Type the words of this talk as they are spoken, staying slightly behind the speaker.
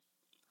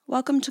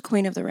Welcome to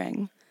Queen of the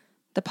Ring,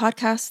 the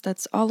podcast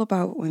that's all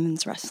about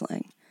women's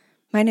wrestling.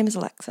 My name is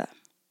Alexa.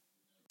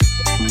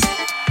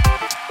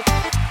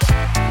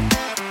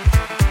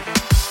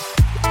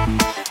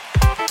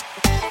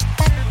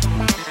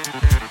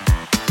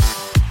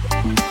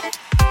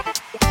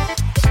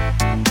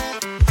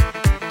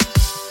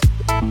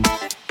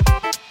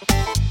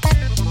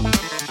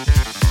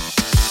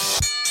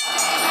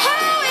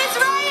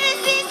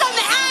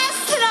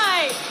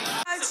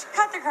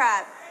 Cut the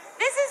crap.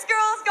 This is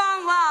Girls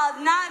Gone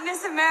Wild, not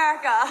Miss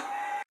America.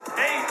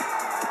 Hey,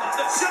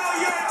 show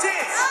your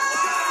tits!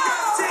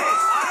 Oh!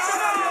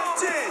 Show your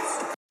tits!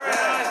 Very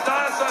nice,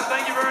 Dinosaur,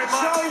 thank you very much.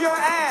 Show your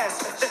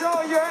ass!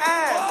 Show your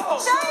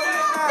ass! Show your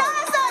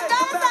ass,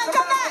 Dinosaur,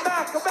 come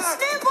back.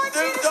 Snoop wants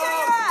you to show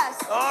your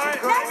ass. All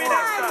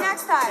right,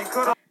 Next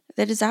time.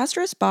 The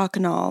disastrous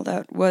Bacchanal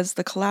that was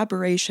the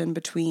collaboration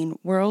between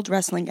World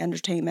Wrestling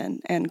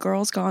Entertainment and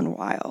Girls Gone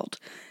Wild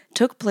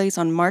took place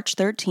on March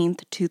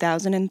 13th,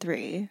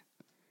 2003.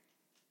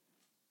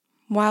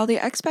 While the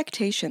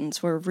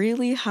expectations were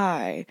really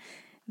high,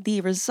 the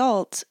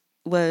result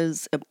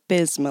was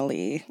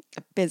abysmally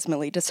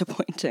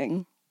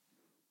disappointing.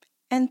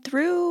 And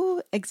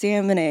through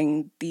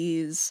examining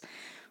these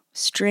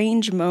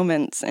strange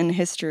moments in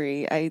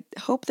history, I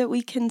hope that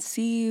we can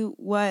see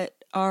what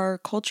our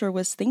culture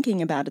was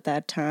thinking about at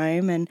that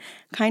time and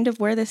kind of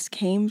where this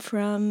came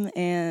from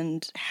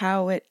and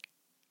how it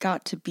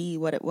got to be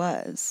what it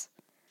was.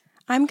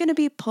 I'm going to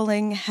be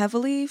pulling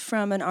heavily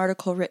from an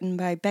article written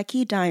by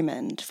Becky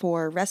Diamond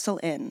for Wrestle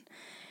In,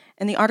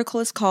 and the article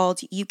is called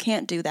You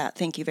Can't Do That,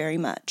 Thank You Very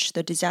Much,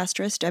 the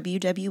Disastrous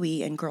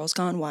WWE and Girls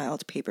Gone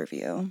Wild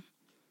pay-per-view.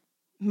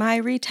 My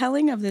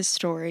retelling of this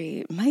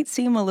story might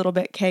seem a little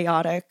bit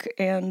chaotic,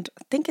 and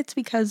I think it's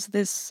because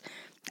this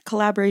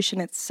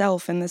collaboration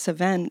itself in this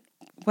event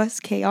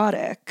was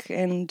chaotic,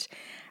 and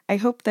I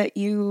hope that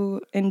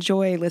you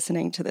enjoy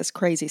listening to this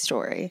crazy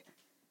story.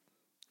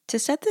 To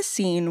set the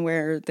scene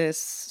where this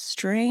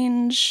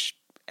strange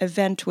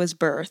event was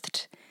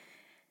birthed,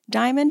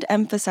 Diamond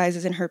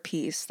emphasizes in her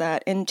piece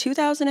that in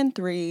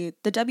 2003,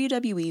 the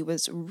WWE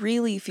was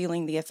really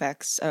feeling the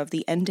effects of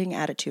the ending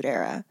Attitude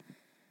Era.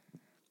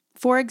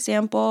 For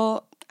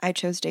example, I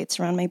chose dates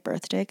around my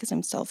birthday because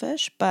I'm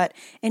selfish, but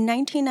in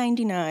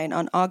 1999,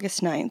 on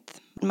August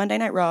 9th, Monday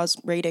Night Raw's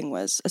rating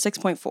was a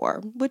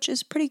 6.4, which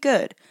is pretty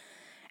good.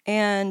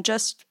 And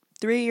just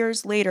 3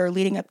 years later,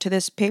 leading up to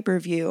this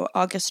pay-per-view,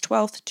 August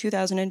 12th,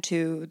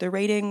 2002, the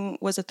rating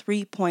was a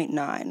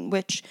 3.9,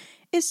 which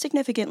is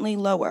significantly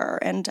lower.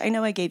 And I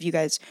know I gave you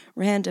guys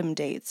random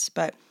dates,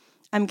 but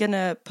I'm going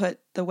to put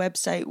the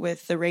website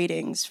with the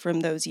ratings from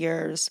those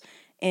years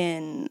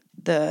in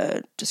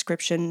the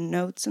description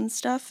notes and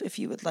stuff if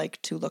you would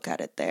like to look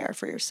at it there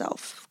for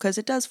yourself, because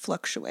it does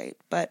fluctuate,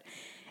 but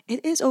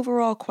it is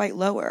overall quite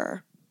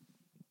lower.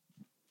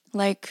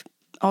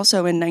 Also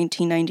in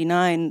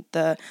 1999,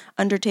 the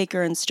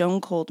Undertaker and Stone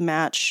Cold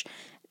match,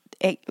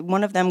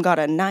 one of them got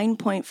a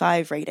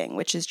 9.5 rating,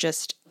 which is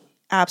just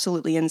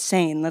absolutely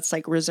insane. That's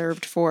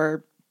reserved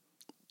for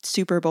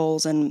Super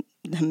Bowls and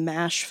the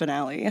MASH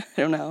finale. I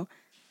don't know.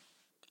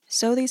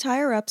 So these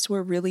higher-ups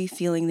were really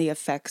feeling the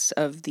effects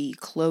of the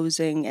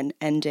closing and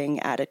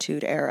ending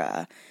Attitude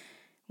Era.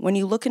 When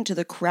you look into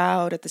the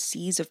crowd at the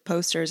seas of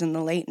posters in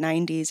the late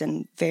 90s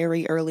and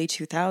very early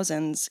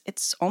 2000s,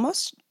 it's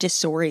almost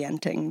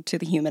disorienting to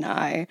the human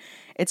eye.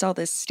 It's all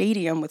this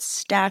stadium with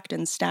stacked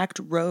and stacked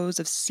rows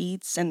of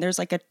seats, and there's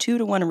a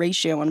 2-to-1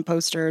 ratio on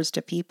posters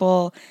to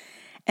people.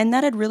 And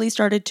that had really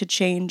started to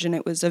change, and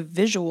it was a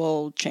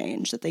visual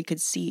change that they could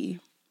see.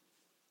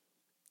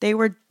 They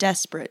were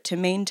desperate to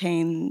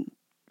maintain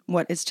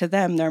what is to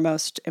them their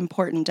most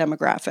important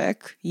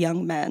demographic,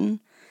 young men.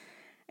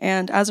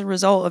 And as a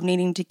result of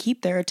needing to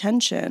keep their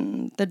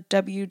attention, the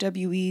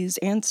WWE's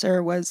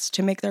answer was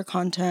to make their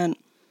content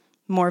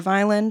more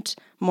violent,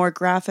 more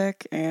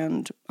graphic,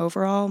 and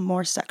overall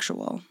more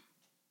sexual.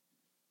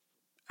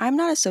 I'm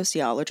not a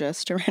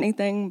sociologist or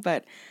anything,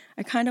 but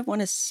I kind of want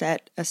to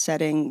set a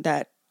setting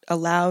that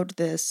allowed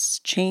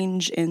this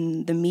change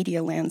in the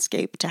media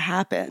landscape to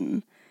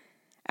happen.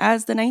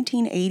 As the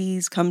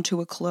 1980s come to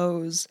a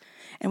close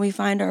and we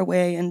find our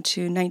way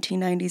into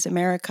 1990s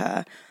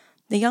America,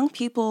 the young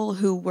people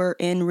who were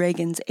in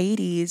Reagan's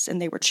 80s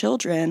and they were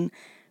children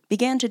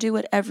began to do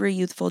what every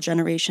youthful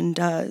generation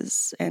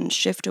does and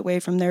shift away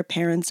from their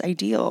parents'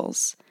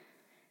 ideals.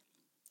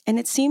 And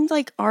it seemed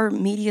like our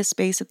media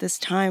space at this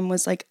time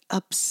was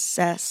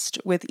obsessed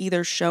with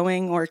either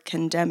showing or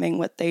condemning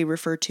what they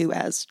refer to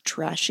as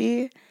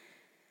trashy.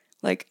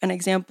 An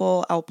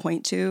example I'll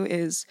point to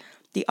is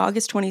the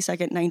August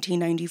 22nd,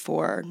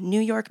 1994 New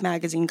York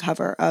Magazine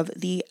cover of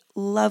the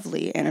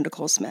lovely Anna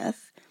Nicole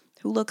Smith,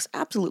 who looks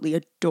absolutely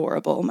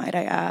adorable, might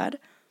I add.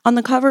 On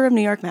the cover of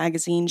New York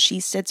Magazine, she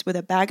sits with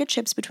a bag of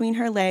chips between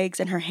her legs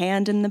and her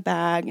hand in the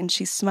bag, and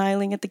she's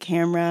smiling at the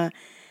camera.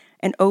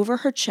 And over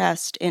her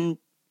chest, in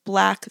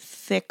black,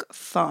 thick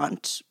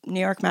font, New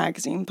York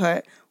Magazine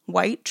put,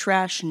 White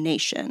Trash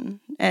Nation.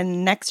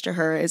 And next to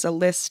her is a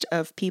list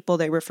of people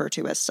they refer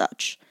to as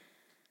such.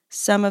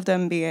 some of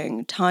them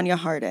being Tanya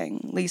Harding,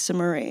 Lisa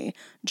Marie,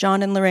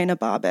 John and Lorena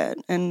Bobbitt,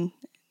 and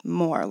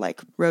more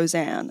like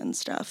Roseanne and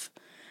stuff.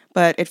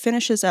 But it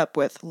finishes up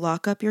with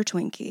 "Lock up your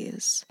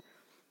Twinkies."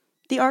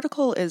 The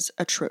article is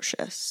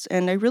atrocious,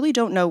 and I really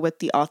don't know what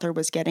the author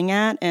was getting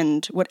at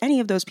and what any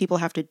of those people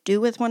have to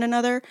do with one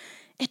another.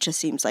 It just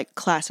seems like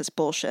classist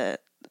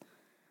bullshit.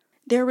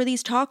 There were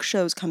these talk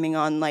shows coming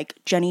on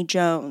like Jenny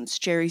Jones,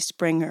 Jerry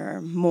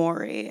Springer,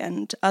 Maury,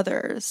 and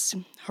others,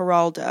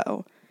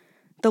 Geraldo.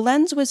 The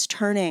lens was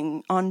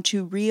turning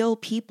onto real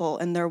people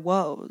and their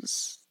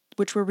woes,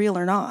 which were real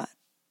or not.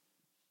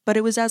 But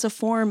it was as a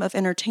form of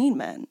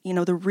entertainment. You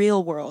know, the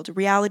real world,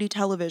 reality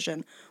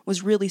television,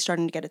 was really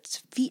starting to get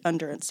its feet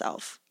under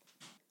itself.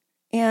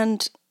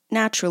 And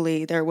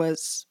naturally, there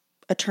was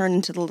a turn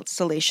into the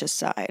salacious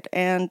side.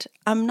 And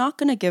I'm not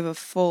going to give a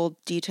full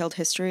detailed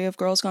history of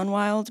Girls Gone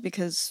Wild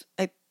because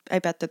I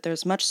bet that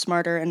there's much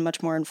smarter and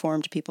much more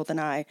informed people than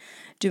I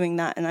doing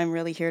that. And I'm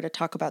really here to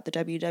talk about the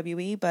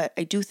WWE, but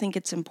I do think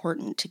it's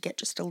important to get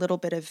just a little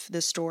bit of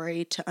the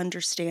story to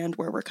understand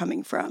where we're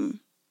coming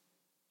from.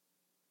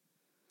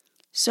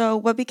 So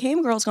what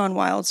became Girls Gone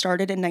Wild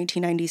started in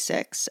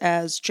 1996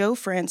 as Joe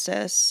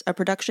Francis, a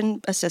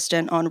production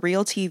assistant on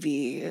Real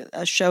TV,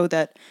 a show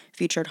that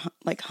featured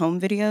like home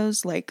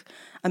videos, like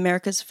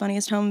America's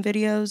Funniest Home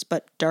Videos,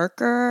 but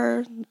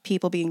darker,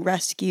 people being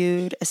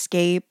rescued,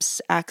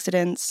 escapes,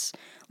 accidents,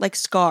 like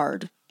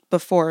Scarred,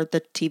 before the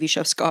TV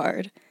show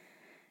Scarred.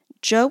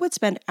 Joe would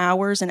spend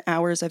hours and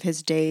hours of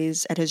his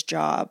days at his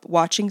job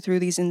watching through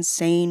these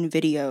insane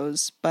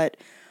videos, but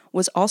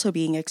was also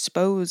being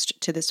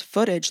exposed to this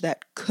footage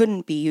that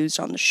couldn't be used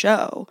on the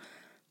show.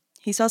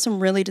 He saw some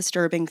really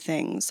disturbing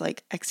things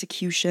like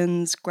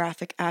executions,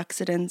 graphic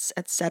accidents,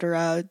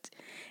 etc.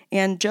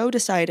 And Joe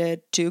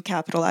decided to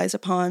capitalize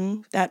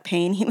upon that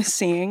pain he was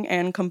seeing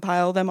and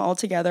compile them all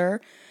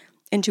together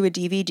into a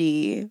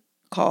DVD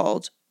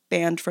called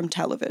Banned from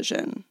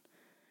Television.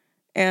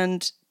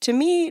 And to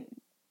me,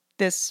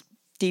 this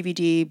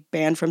DVD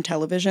Banned from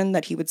Television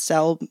that he would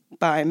sell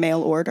by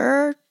mail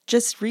order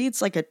just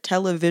reads like a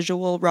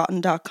televisual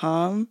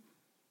rotten.com.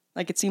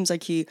 Like it seems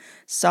like he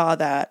saw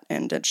that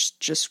and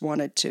just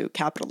wanted to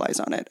capitalize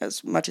on it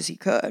as much as he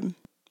could.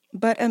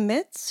 But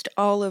amidst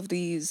all of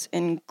these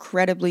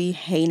incredibly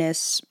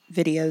heinous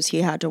videos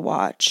he had to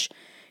watch,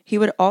 he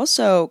would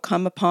also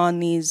come upon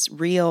these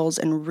reels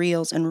and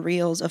reels and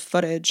reels of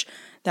footage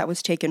that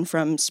was taken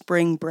from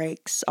spring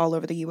breaks all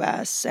over the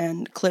US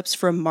and clips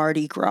from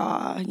Mardi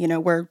Gras, you know,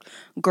 where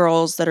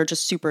girls that are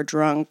just super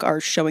drunk are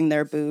showing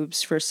their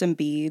boobs for some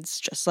beads,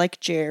 just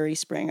like Jerry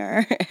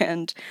Springer.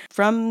 And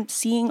from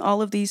seeing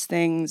all of these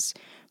things,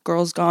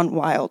 Girls Gone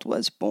Wild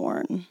was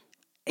born.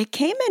 It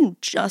came in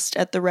just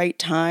at the right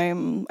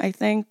time, I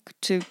think,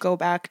 to go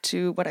back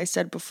to what I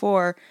said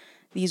before.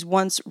 These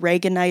once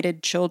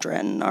Reaganited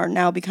children are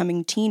now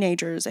becoming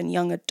teenagers and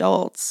young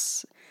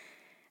adults.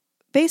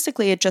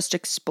 Basically, it just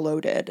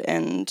exploded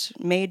and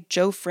made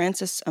Joe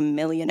Francis a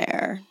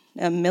millionaire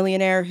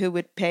who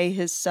would pay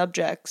his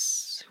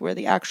subjects, who are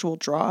the actual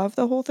draw of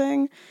the whole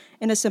thing,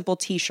 in a simple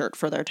t-shirt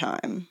for their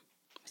time.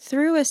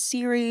 Through a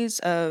series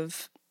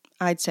of,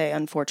 I'd say,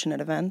 unfortunate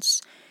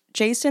events,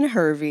 Jason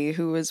Hervey,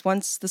 who was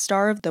once the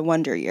star of the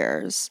Wonder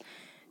Years,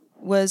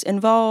 was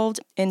involved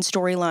in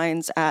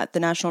storylines at the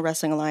National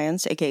Wrestling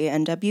Alliance, aka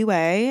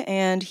NWA,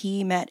 and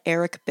he met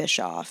Eric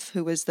Bischoff,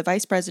 who was the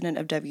vice president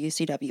of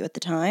WCW at the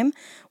time,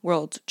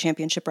 World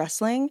Championship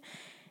Wrestling.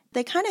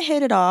 They kind of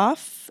hit it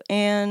off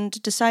and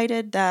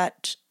decided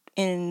that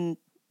in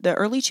the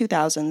early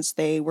 2000s,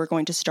 they were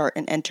going to start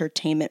an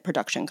entertainment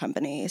production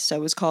company. So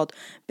it was called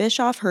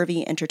Bischoff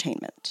Hervey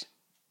Entertainment.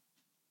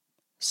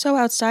 So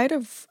outside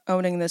of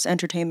owning this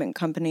entertainment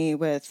company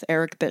with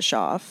Eric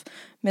Bischoff,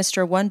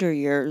 Mr. Wonder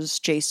Years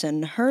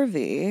Jason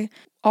Hervey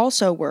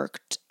also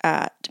worked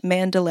at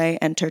Mandalay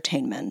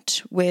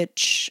Entertainment,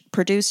 which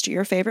produced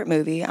your favorite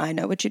movie, I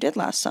Know What You Did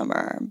Last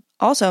Summer.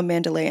 Also,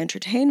 Mandalay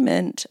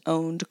Entertainment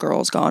owned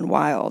Girls Gone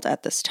Wild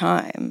at this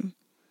time.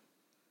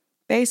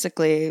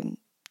 Basically,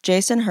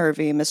 Jason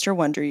Hervey, Mr.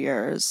 Wonder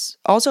Years,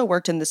 also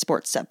worked in the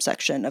sports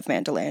subsection of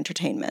Mandalay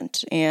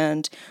Entertainment,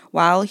 and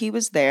while he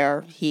was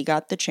there, he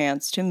got the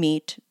chance to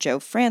meet Joe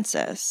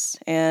Francis,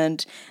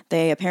 and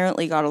they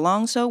apparently got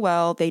along so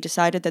well, they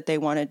decided that they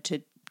wanted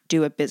to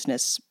do a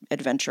business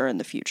adventure in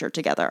the future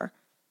together.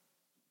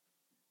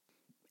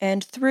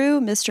 And through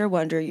Mr.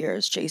 Wonder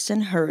Years,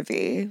 Jason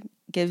Hervey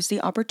gives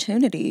the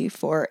opportunity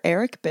for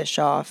Eric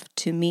Bischoff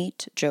to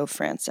meet Joe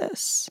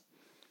Francis.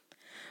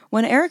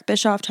 When Eric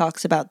Bischoff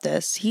talks about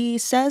this, he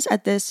says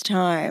at this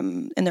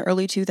time, in the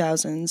early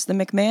 2000s, the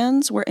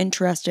McMahons were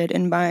interested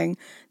in buying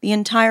the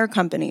entire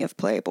company of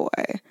Playboy.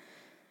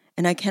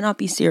 And I cannot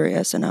be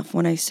serious enough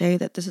when I say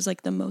that this is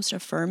like the most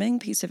affirming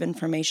piece of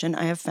information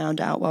I have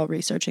found out while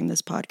researching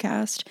this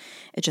podcast.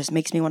 It just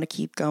makes me want to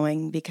keep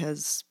going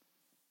because,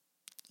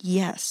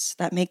 yes,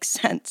 that makes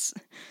sense.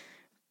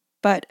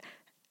 But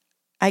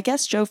I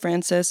guess Joe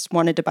Francis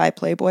wanted to buy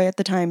Playboy at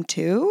the time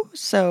too,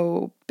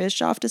 so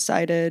Bischoff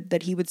decided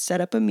that he would set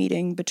up a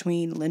meeting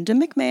between Linda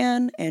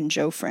McMahon and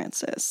Joe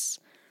Francis.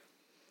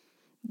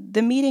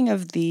 The meeting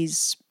of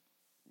these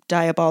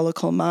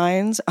diabolical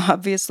minds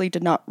obviously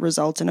did not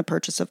result in a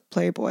purchase of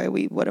Playboy.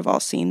 We would have all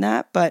seen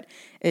that, but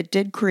it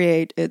did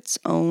create its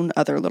own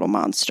other little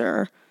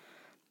monster.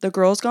 The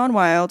Girls Gone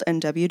Wild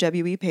and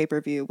WWE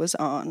pay-per-view was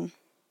on.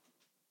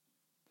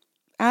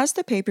 As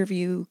the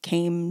pay-per-view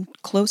came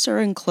closer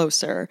and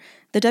closer,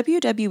 the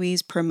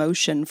WWE's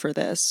promotion for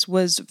this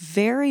was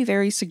very,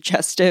 very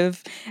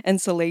suggestive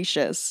and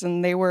salacious,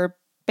 and they were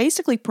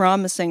basically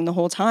promising the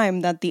whole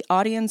time that the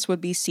audience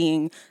would be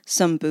seeing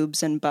some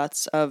boobs and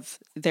butts of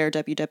their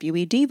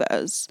WWE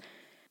divas.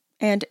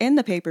 And in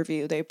the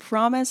pay-per-view, they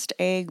promised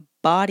a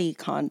body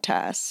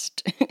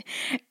contest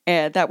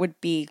and that would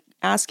be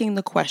asking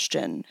the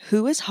question,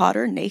 who is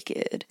hotter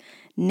naked,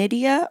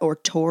 Nydia or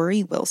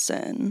Tori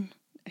Wilson,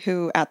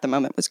 who at the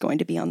moment was going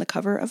to be on the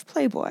cover of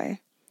Playboy.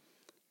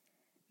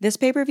 This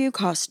pay-per-view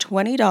cost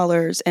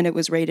 $20 and it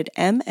was rated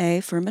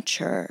MA for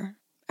mature.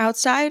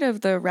 Outside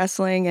of the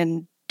wrestling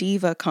and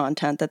diva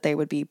content that they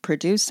would be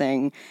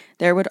producing,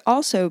 there would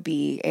also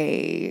be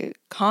a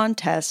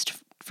contest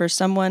for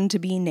someone to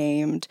be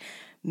named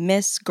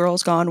Miss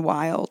Girls Gone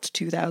Wild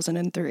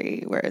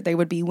 2003, where they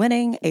would be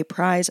winning a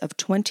prize of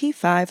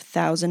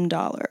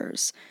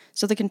 $25,000.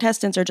 So the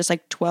contestants are just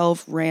like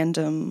 12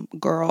 random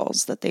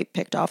girls that they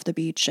picked off the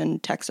beach in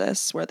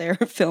Texas where they're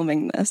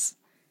filming this.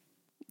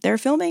 They're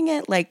filming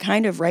it like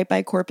kind of right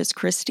by Corpus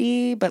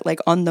Christi, but like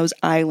on those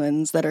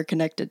islands that are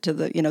connected to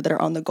the, that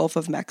are on the Gulf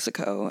of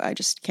Mexico. I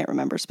just can't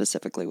remember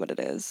specifically what it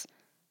is.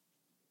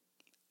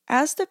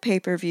 As the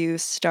pay-per-view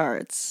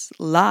starts,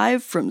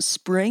 live from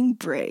spring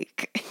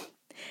break,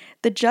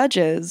 the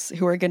judges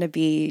who are going to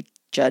be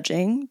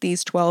judging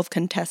these 12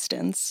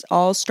 contestants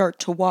all start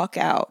to walk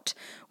out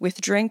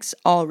with drinks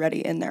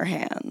already in their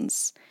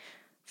hands.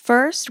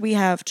 First, we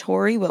have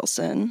Tori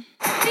Wilson.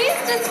 Please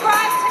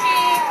describe to me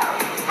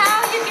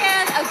how you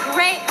get a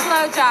great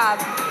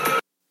blowjob.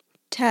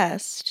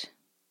 Test.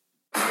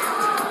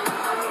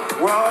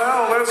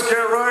 Well, let's get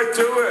right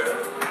to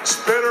it.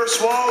 Spit or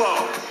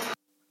swallow.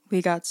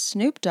 We got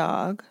Snoop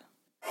Dogg.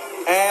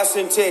 Ass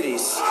and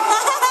titties.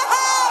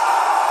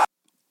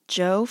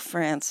 Joe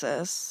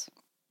Francis.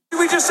 Should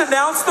we just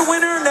announce the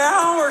winner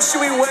now, or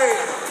should we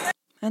wait?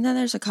 And then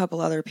there's a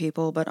couple other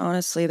people, but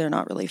honestly, they're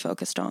not really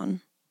focused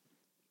on.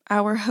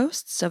 Our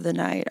hosts of the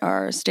night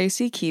are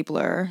Stacy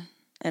Keibler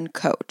and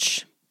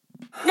Coach.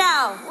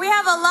 Now, we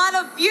have a lot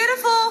of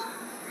beautiful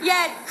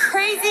yet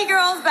crazy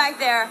girls back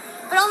there,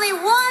 but only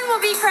one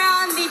will be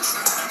crowned the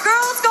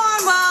Girls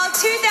Gone Wild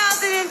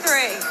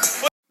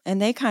 2003. And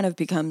they kind of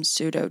become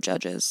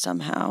pseudo-judges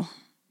somehow.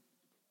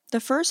 The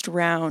first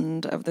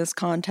round of this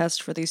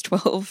contest for these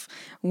 12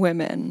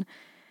 women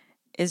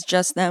is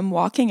just them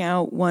walking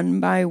out one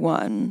by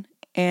one,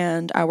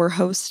 and our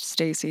host,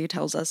 Stacy,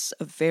 tells us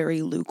a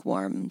very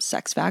lukewarm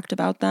sex fact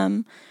about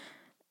them.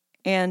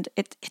 And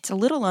it's a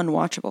little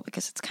unwatchable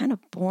because it's kind of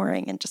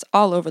boring and just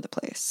all over the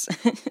place.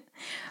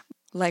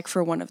 Like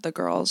for one of the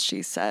girls,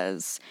 she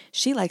says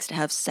she likes to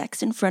have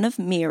sex in front of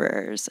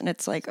mirrors. And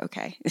it's like,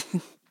 okay.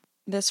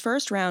 This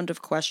first round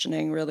of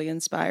questioning really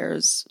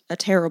inspires a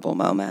terrible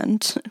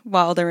moment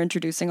while they're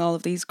introducing all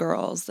of these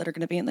girls that are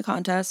going to be in the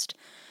contest.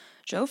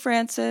 Joe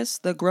Francis,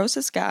 the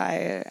grossest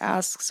guy,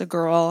 asks a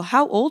girl,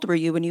 "How old were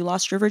you when you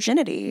lost your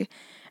virginity?"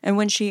 And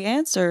when she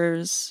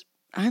answers,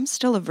 "I'm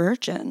still a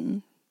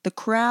virgin," the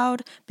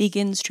crowd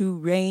begins to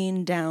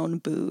rain down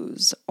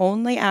boos,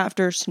 only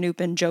after Snoop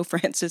and Joe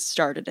Francis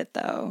started it,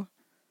 though.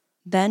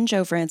 Then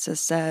Joe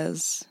Francis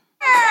says,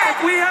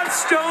 If we had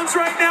stones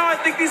right now, I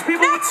think these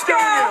people would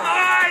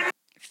stone you.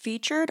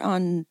 Featured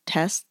on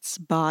Test's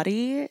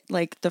body,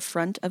 like the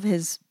front of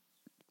his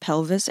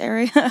pelvis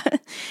area,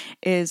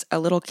 is a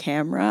little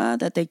camera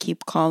that they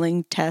keep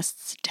calling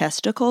Test's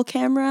testicle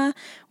camera,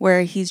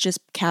 where he's just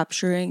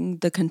capturing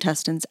the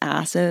contestants'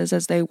 asses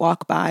as they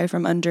walk by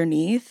from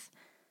underneath.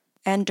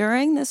 And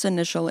during this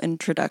initial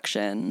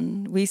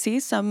introduction, we see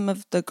some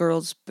of the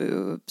girls'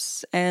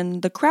 boobs,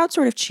 and the crowd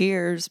sort of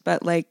cheers,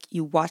 but like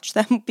you watch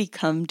them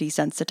become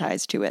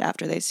desensitized to it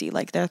after they see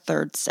like their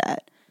third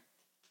set.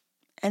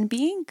 And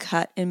being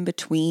cut in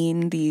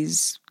between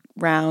these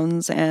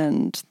rounds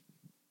and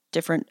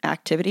different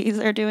activities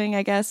they're doing,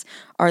 I guess,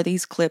 are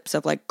these clips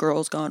of like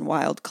Girls Gone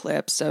Wild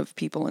clips of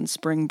people in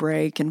spring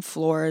break in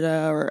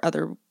Florida or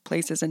other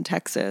places in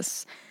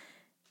Texas.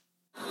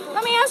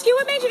 Let me ask you,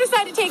 what made you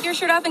decide to take your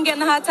shirt off and get in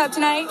the hot tub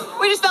tonight?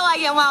 We just felt like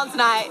getting wild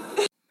tonight.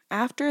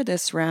 After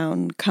this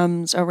round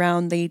comes a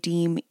round they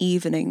deem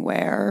evening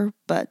wear,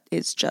 but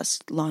it's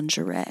just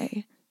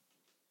lingerie.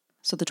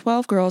 So the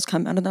 12 girls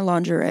come out in their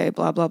lingerie,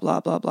 blah, blah, blah,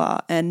 blah,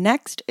 blah. And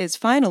next is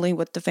finally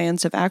what the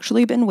fans have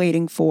actually been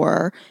waiting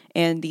for,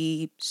 and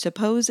the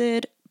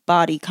supposed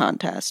body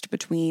contest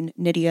between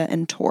Nydia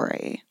and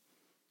Tori.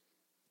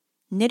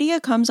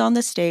 Nydia comes on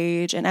the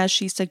stage, and as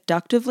she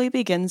seductively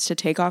begins to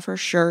take off her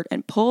shirt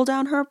and pull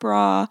down her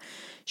bra,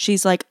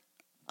 she's like,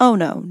 "Oh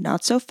no,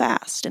 not so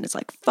fast," and it's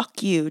like,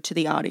 "Fuck you" to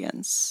the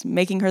audience,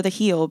 making her the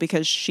heel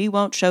because she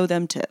won't show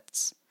them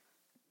tits.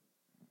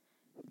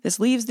 This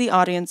leaves the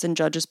audience and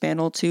judges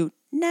panel to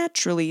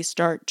naturally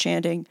start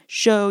chanting,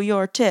 "Show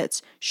your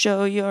tits,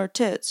 show your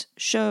tits,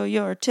 show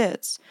your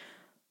tits."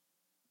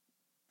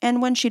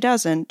 And when she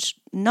doesn't,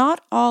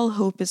 not all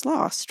hope is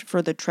lost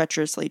for the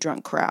treacherously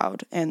drunk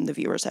crowd and the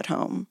viewers at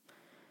home.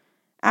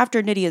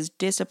 After Nydia's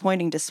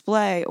disappointing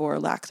display, or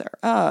lack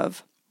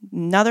thereof,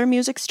 another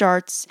music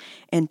starts,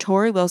 and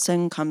Tori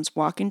Wilson comes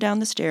walking down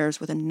the stairs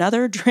with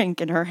another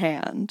drink in her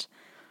hand.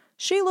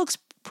 She looks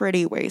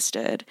pretty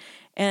wasted,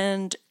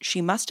 and she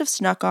must have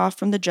snuck off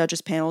from the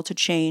judges' panel to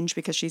change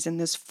because she's in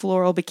this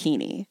floral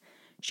bikini.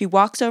 She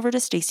walks over to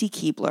Stacy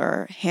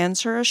Keibler,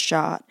 hands her a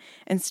shot,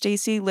 and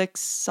Stacy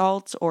licks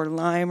salt or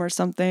lime or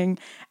something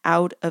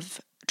out of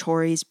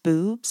Tori's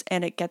boobs,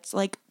 and it gets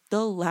like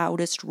the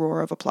loudest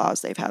roar of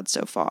applause they've had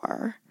so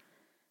far.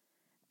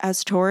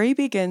 As Tori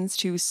begins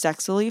to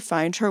sexily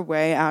find her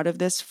way out of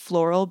this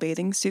floral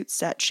bathing suit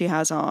set she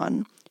has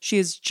on, she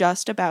is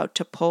just about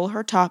to pull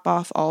her top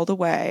off all the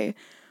way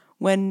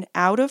when,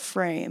 out of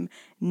frame,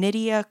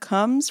 Nydia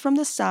comes from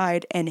the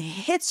side and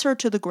hits her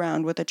to the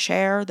ground with a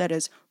chair that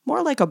is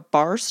more like a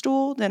bar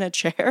stool than a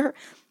chair.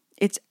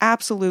 It's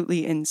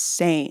absolutely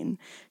insane.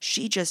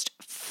 She just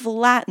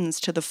flattens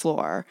to the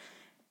floor.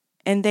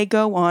 And they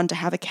go on to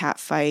have a cat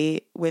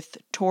fight, with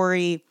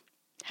Tori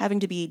having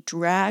to be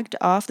dragged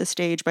off the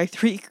stage by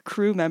 3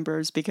 crew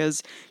members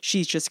because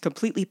she's just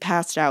completely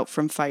passed out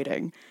from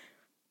fighting.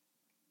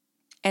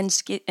 And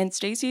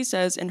Stacy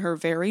says in her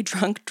very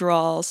drunk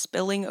drawl,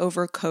 spilling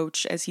over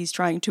Coach as he's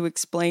trying to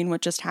explain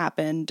what just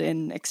happened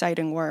in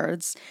exciting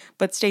words,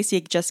 but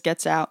Stacy just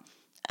gets out,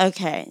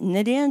 "Okay,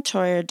 Nydia and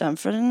Tori are done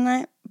for the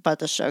night, but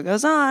the show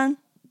goes on."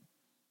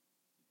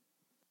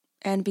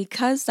 And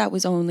because that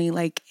was only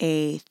like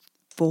a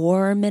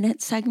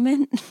 4-minute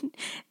segment,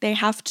 they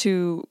have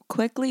to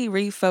quickly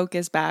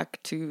refocus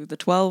back to the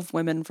 12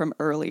 women from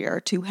earlier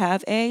to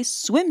have a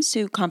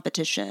swimsuit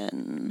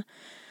competition.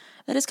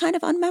 That is kind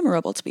of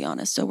unmemorable, to be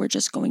honest, so we're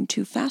just going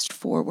to fast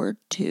forward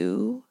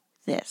to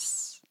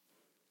this.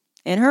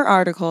 In her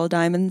article,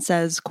 Diamond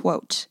says,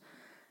 quote,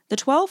 "The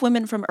 12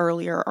 women from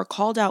earlier are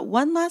called out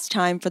one last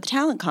time for the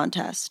talent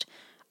contest.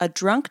 A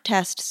drunk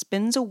test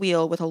spins a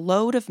wheel with a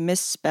load of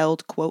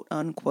misspelled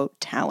quote-unquote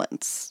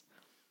talents."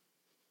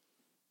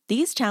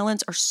 These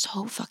talents are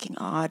so fucking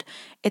odd.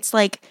 It's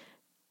like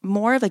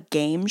more of a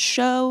game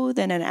show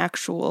than an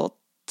actual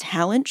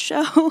talent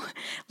show.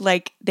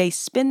 Like, they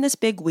spin this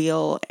big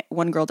wheel,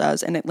 one girl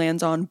does, and it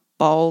lands on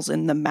balls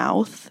in the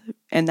mouth,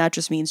 and that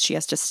just means she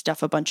has to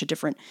stuff just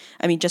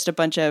a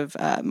bunch of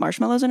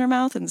marshmallows in her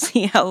mouth and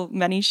see how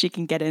many she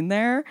can get in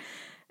there.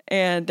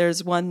 And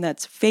there's one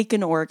that's fake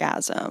an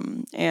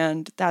orgasm,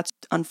 and that's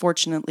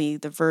unfortunately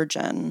the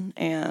virgin,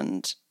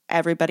 and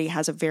everybody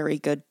has a very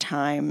good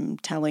time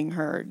telling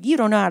her, "You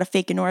don't know how to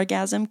fake an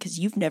orgasm because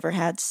you've never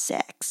had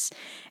sex."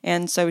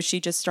 And so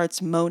she just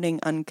starts moaning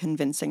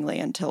unconvincingly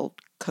until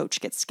Coach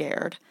gets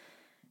scared.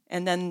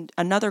 And then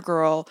another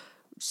girl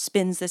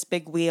spins this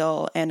big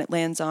wheel and it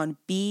lands on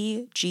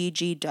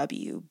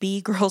BGGW,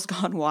 B Girls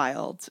Gone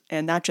Wild.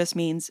 And that just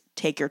means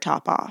take your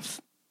top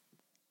off.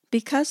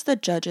 Because the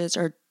judges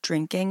are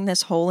drinking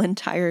this whole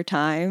entire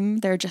time,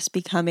 they're just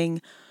becoming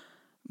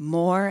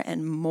more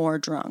and more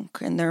drunk,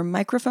 and their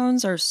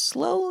microphones are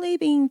slowly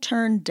being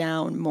turned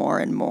down more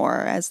and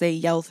more as they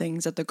yell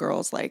things at the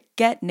girls like,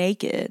 "Get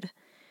naked."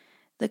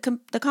 The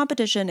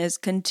competition is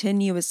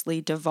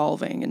continuously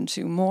devolving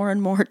into more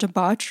and more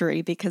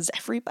debauchery because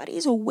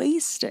everybody's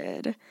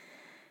wasted.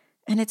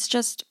 And it's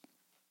just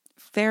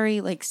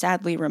very,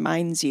 sadly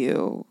reminds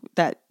you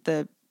that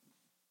the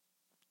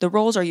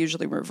roles are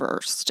usually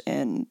reversed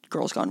in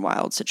Girls Gone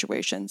Wild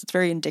situations. It's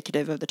very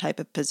indicative of the type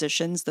of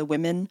positions the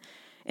women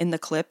in the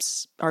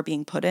clips are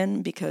being put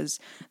in, because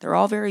they're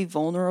all very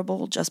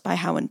vulnerable just by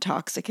how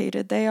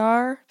intoxicated they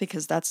are,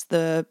 because that's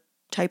the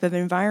type of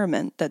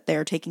environment that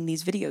they're taking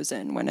these videos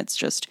in, when it's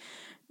just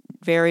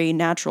very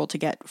natural to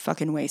get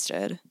fucking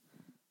wasted.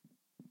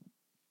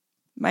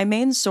 My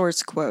main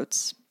source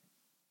quotes,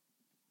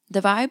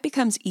 "The vibe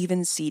becomes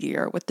even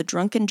seedier with the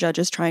drunken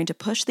judges trying to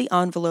push the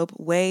envelope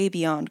way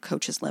beyond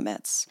Coach's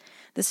limits.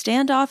 The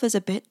standoff is a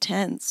bit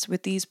tense,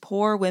 with these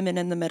poor women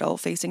in the middle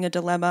facing a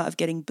dilemma of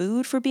getting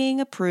booed for being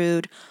a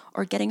prude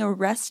or getting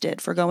arrested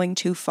for going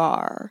too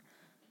far.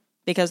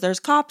 Because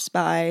there's cops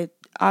by,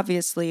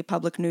 obviously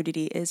public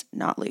nudity is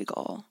not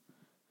legal."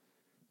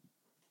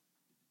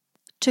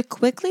 To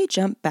quickly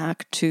jump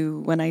back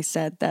to when I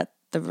said that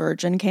the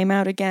virgin came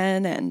out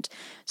again and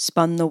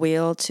spun the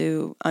wheel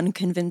to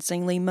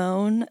unconvincingly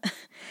moan,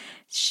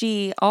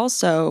 she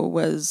also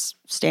was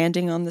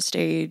standing on the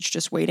stage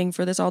just waiting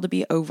for this all to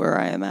be over,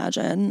 I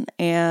imagine,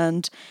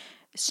 and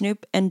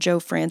Snoop and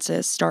Joe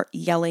Francis start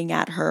yelling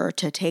at her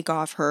to take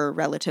off her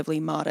relatively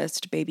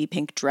modest baby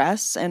pink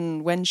dress,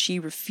 and when she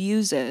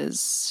refuses,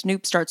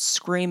 Snoop starts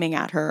screaming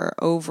at her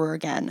over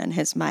again in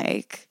his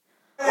mic.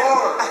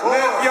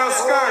 Lift your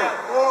skirt.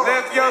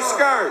 Lift your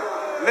skirt.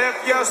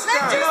 Lift your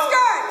skirt. Lift your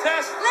skirt.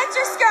 Tess. Lift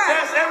your skirt.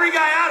 Tess, every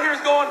guy out here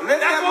is going,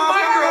 Lift that's that what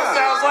my girl motherfucker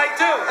sounds like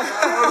too.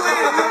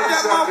 Lift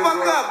that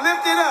motherfucker up. Lift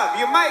Lift it up.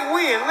 You might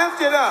win.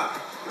 Lift it up.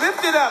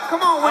 Lift it up.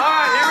 Come on. All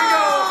right, here we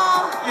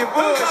go. You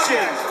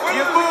bullshit.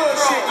 You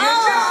bullshit. You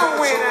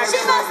never win,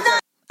 She must actually. not.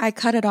 I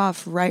cut it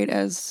off right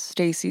as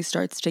Stacy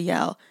starts to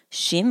yell,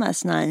 "She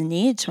must not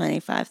need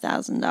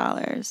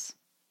 $25,000.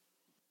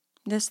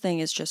 This thing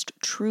is just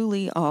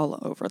truly all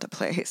over the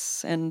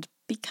place and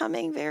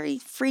becoming very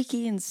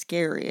freaky and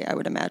scary, I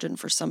would imagine,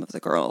 for some of the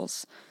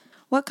girls.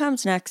 What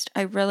comes next,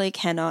 I really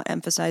cannot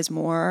emphasize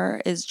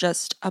more, is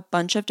just a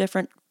bunch of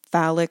different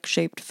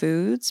phallic-shaped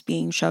foods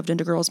being shoved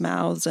into girls'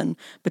 mouths and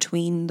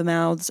between the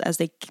mouths as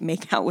they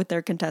make out with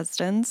their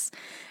contestants.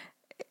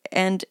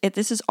 And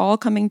this is all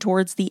coming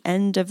towards the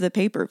end of the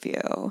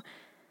pay-per-view.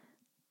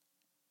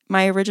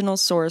 My original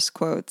source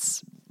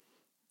quotes,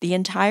 "The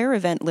entire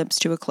event limps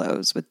to a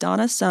close, with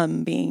Donna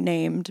Sum being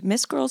named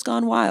Miss Girls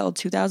Gone Wild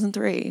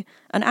 2003,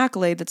 an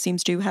accolade that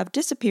seems to have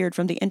disappeared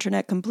from the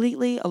internet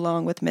completely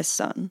along with Miss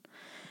Sun.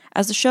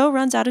 As the show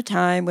runs out of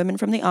time, women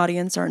from the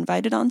audience are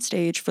invited on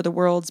stage for the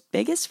world's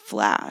biggest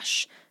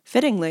flash.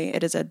 Fittingly,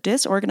 it is a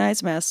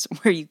disorganized mess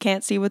where you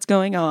can't see what's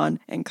going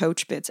on, and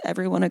Coach bids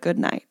everyone a good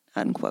night,"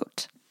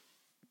 unquote.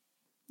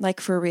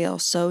 Like, for real,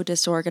 so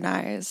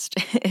disorganized.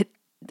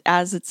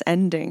 As it's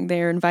ending,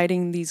 they're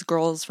inviting these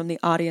girls from the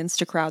audience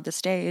to crowd the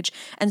stage,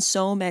 and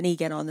so many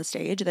get on the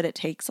stage that it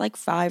takes like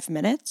 5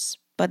 minutes,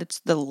 but it's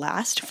the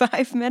last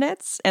 5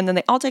 minutes, and then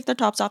they all take their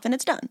tops off and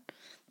it's done.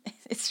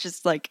 It's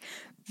just like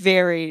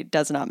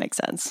does not make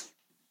sense.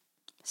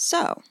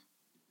 So,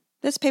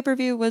 this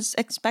pay-per-view was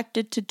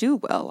expected to do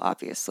well,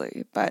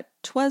 obviously, but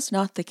 'twas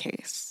not the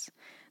case.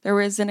 There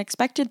was an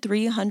expected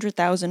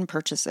 300,000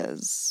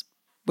 purchases,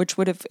 which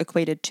would have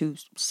equated to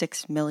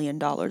 $6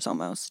 million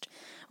almost.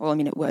 Well, I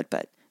mean, it would,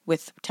 but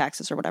with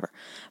taxes or whatever.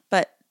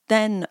 But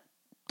then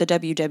the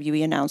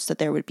WWE announced that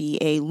there would be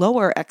a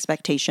lower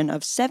expectation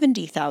of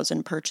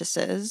 70,000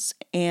 purchases,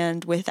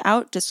 and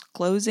without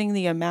disclosing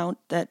the amount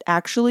that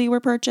actually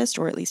were purchased,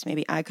 or at least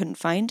maybe I couldn't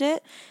find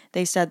it,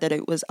 they said that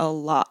it was a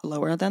lot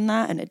lower than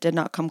that, and it did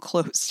not come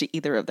close to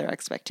either of their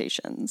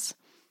expectations.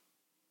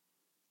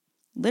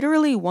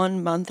 Literally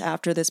 1 month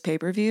after this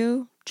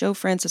pay-per-view, Joe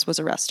Francis was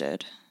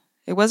arrested.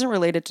 It wasn't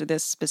related to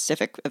this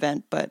specific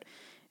event, but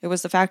it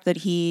was the fact that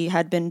he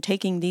had been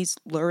taking these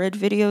lurid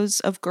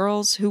videos of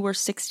girls who were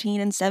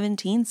 16 and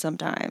 17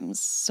 sometimes,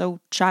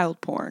 so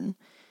child porn.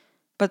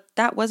 But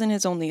that wasn't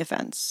his only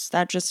offense.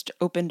 That just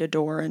opened a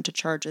door into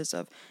charges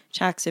of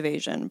tax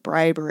evasion,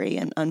 bribery,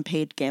 and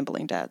unpaid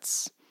gambling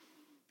debts.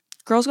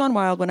 Girls Gone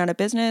Wild went out of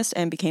business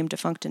and became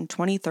defunct in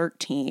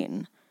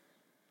 2013.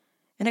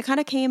 And it kind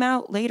of came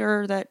out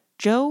later that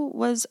Joe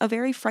was a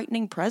very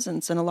frightening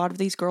presence in a lot of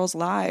these girls'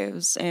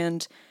 lives,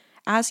 and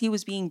as he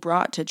was being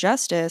brought to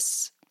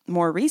justice,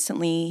 more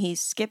recently, he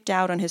skipped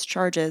out on his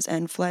charges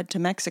and fled to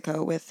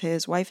Mexico with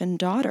his wife and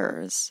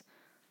daughters.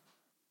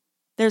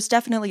 There's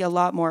definitely a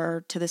lot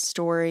more to this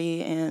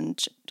story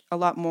and a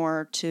lot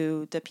more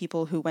to the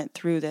people who went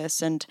through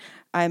this, and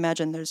I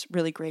imagine there's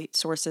really great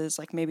sources,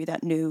 like maybe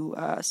that new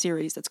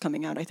series that's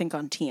coming out, I think,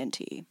 on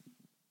TNT.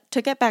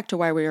 To get back to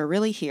why we are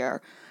really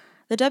here,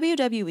 the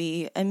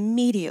WWE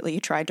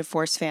immediately tried to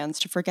force fans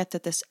to forget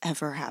that this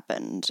ever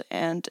happened,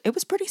 and it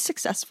was pretty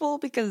successful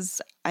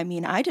because, I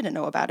mean, I didn't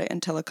know about it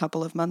until a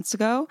couple of months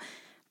ago,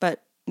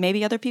 but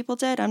maybe other people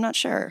did, I'm not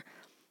sure.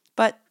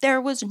 But there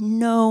was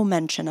no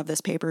mention of this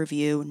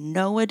pay-per-view,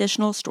 no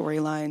additional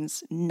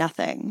storylines,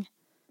 nothing.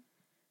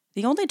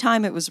 The only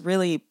time it was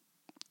really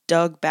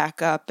dug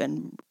back up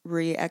and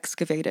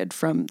re-excavated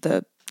from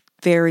the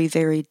very,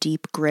 very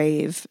deep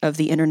grave of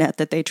the internet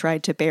that they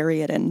tried to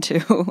bury it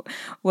into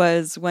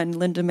was when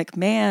Linda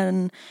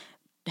McMahon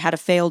had a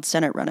failed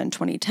Senate run in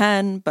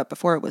 2010, but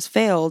before it was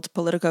failed,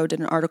 Politico did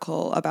an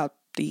article about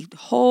the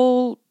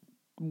whole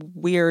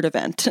weird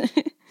event.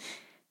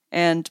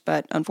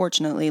 But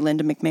unfortunately,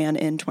 Linda McMahon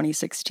in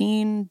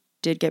 2016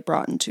 did get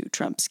brought into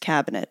Trump's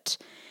cabinet.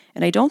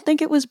 And I don't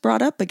think it was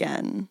brought up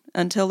again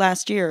until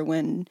last year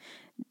when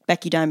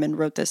Becky Diamond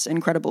wrote this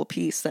incredible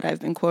piece that I've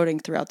been quoting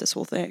throughout this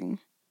whole thing.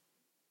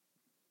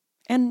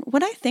 And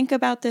when I think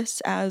about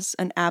this as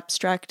an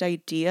abstract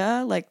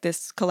idea, like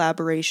this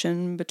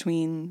collaboration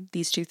between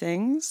these two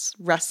things,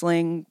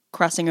 wrestling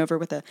crossing over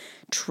with a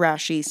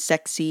trashy,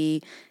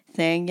 sexy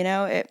thing,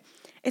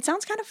 it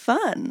sounds kind of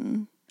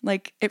fun.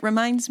 Like, it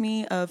reminds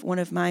me of one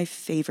of my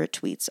favorite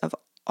tweets of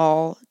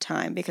all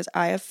time, because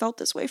I have felt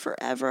this way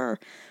forever.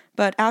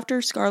 But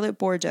after Scarlett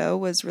Bordeaux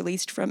was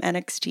released from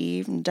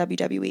NXT and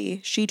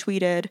WWE, she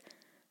tweeted,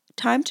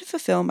 "Time to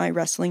fulfill my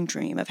wrestling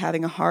dream of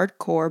having a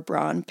hardcore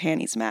bra and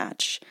panties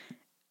match."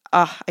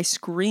 I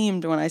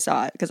screamed when I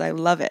saw it because I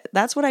love it.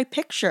 That's what I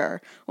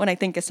picture when I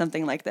think of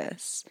something like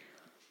this.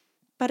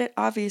 But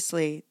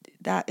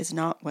that is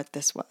not what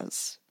this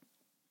was.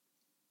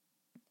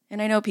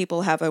 And I know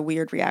people have a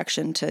weird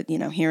reaction to,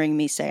 hearing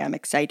me say I'm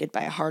excited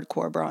by a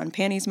hardcore bra and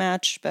panties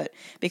match, but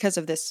because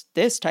of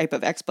this type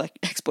of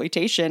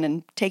exploitation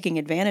and taking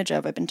advantage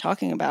of I've been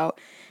talking about,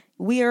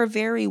 we are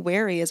very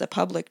wary as a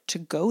public to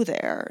go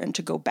there and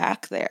to go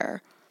back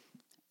there.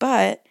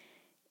 But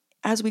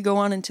as we go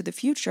on into the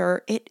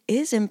future, it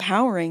is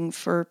empowering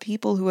for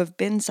people who have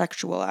been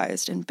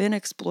sexualized and been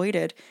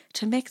exploited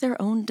to make their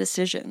own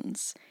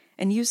decisions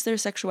and use their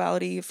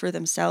sexuality for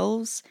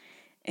themselves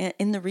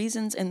in the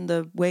reasons and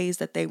the ways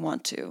that they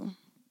want to.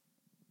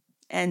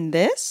 And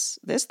this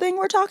thing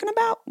we're talking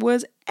about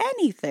was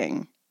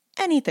anything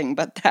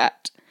but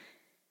that.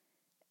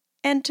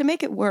 And to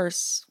make it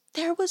worse,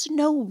 there was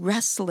no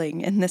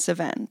wrestling in this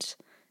event.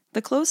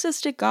 The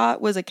closest it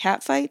got was a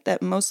catfight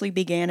that mostly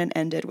began and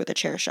ended with a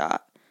chair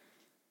shot.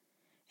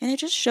 And it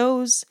just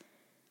shows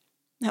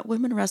that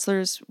women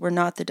wrestlers were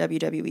not the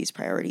WWE's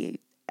priority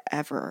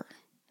ever,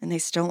 and they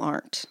still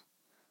aren't.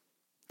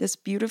 This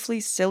beautifully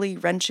silly,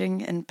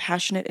 wrenching, and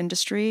passionate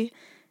industry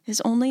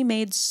is only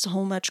made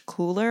so much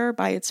cooler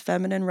by its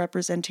feminine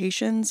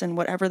representations and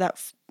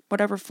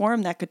whatever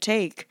form that could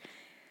take.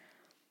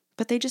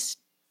 But they just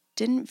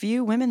didn't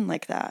view women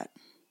like that.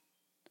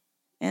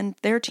 And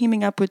their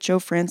teaming up with Joe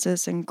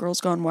Francis and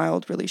Girls Gone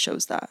Wild really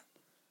shows that.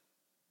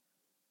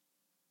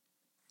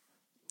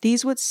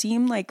 These would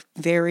seem like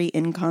very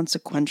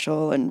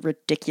inconsequential and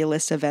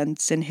ridiculous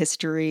events in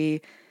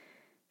history,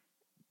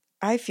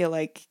 I feel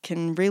like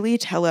can really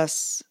tell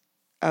us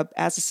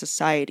as a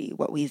society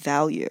what we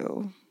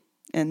value.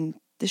 And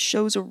this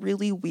shows a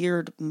really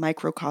weird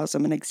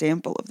microcosm and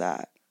example of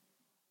that.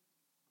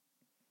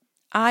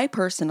 I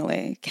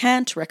personally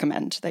can't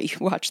recommend that you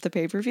watch the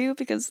pay-per-view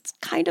because it's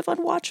kind of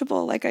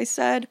unwatchable. Like I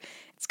said,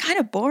 it's kind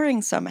of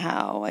boring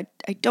somehow.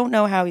 I don't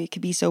know how it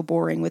could be so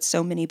boring with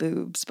so many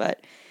boobs,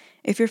 but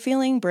if you're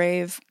feeling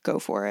brave, go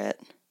for it.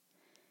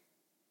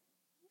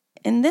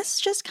 And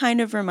this just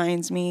kind of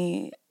reminds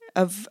me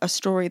of a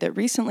story that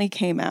recently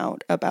came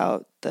out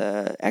about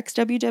the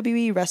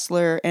ex-WWE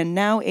wrestler and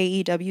now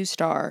AEW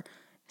star,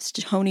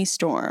 Toni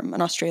Storm,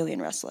 an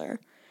Australian wrestler.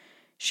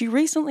 She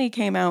recently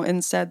came out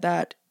and said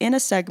that in a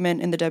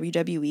segment in the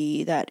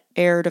WWE that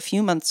aired a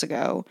few months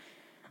ago,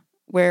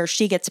 where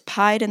she gets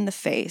pied in the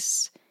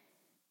face,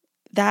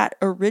 that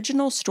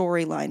original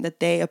storyline that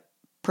they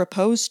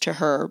proposed to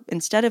her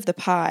instead of the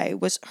pie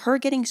was her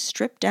getting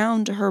stripped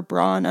down to her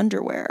bra and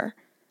underwear.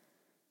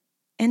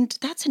 And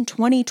that's in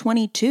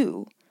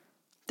 2022.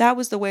 That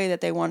was the way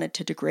that they wanted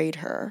to degrade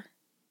her.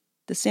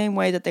 The same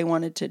way that they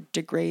wanted to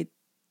degrade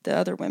the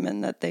other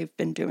women that they've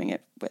been doing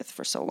it with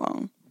for so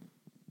long.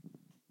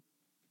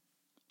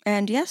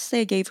 And yes,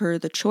 they gave her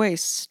the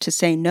choice to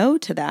say no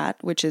to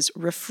that, which is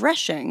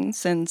refreshing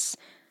since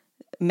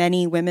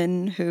many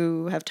women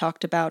who have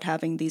talked about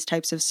having these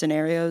types of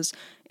scenarios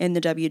in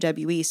the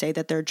WWE say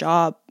that their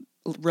job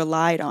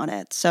relied on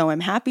it. So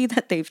I'm happy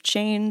that they've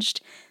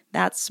changed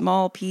that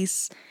small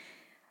piece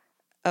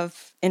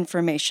of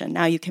information.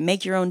 Now you can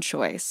make your own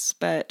choice,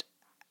 but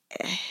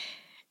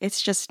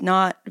it's just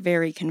not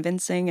very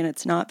convincing and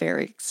it's not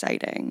very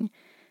exciting.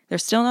 They're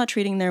still not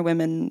treating their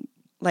women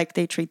like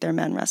they treat their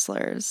men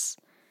wrestlers.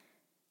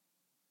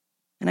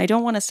 And I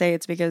don't want to say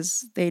it's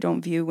because they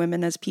don't view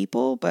women as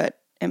people, but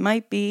it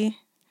might be.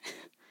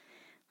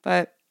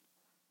 But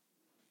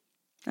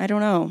I don't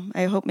know.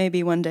 I hope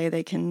maybe one day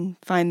they can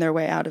find their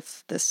way out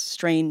of this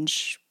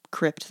strange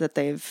crypt that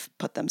they've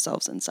put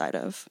themselves inside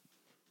of.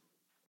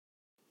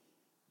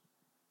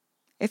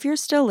 If you're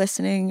still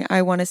listening,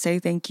 I want to say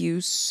thank you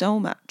so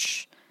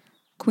much.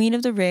 Queen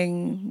of the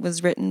Ring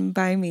was written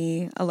by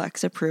me,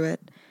 Alexa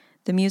Pruitt.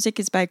 The music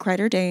is by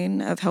Kreider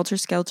Dane of Helter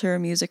Skelter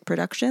Music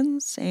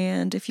Productions,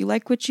 and if you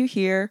like what you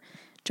hear,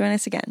 join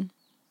us again.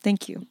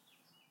 Thank you.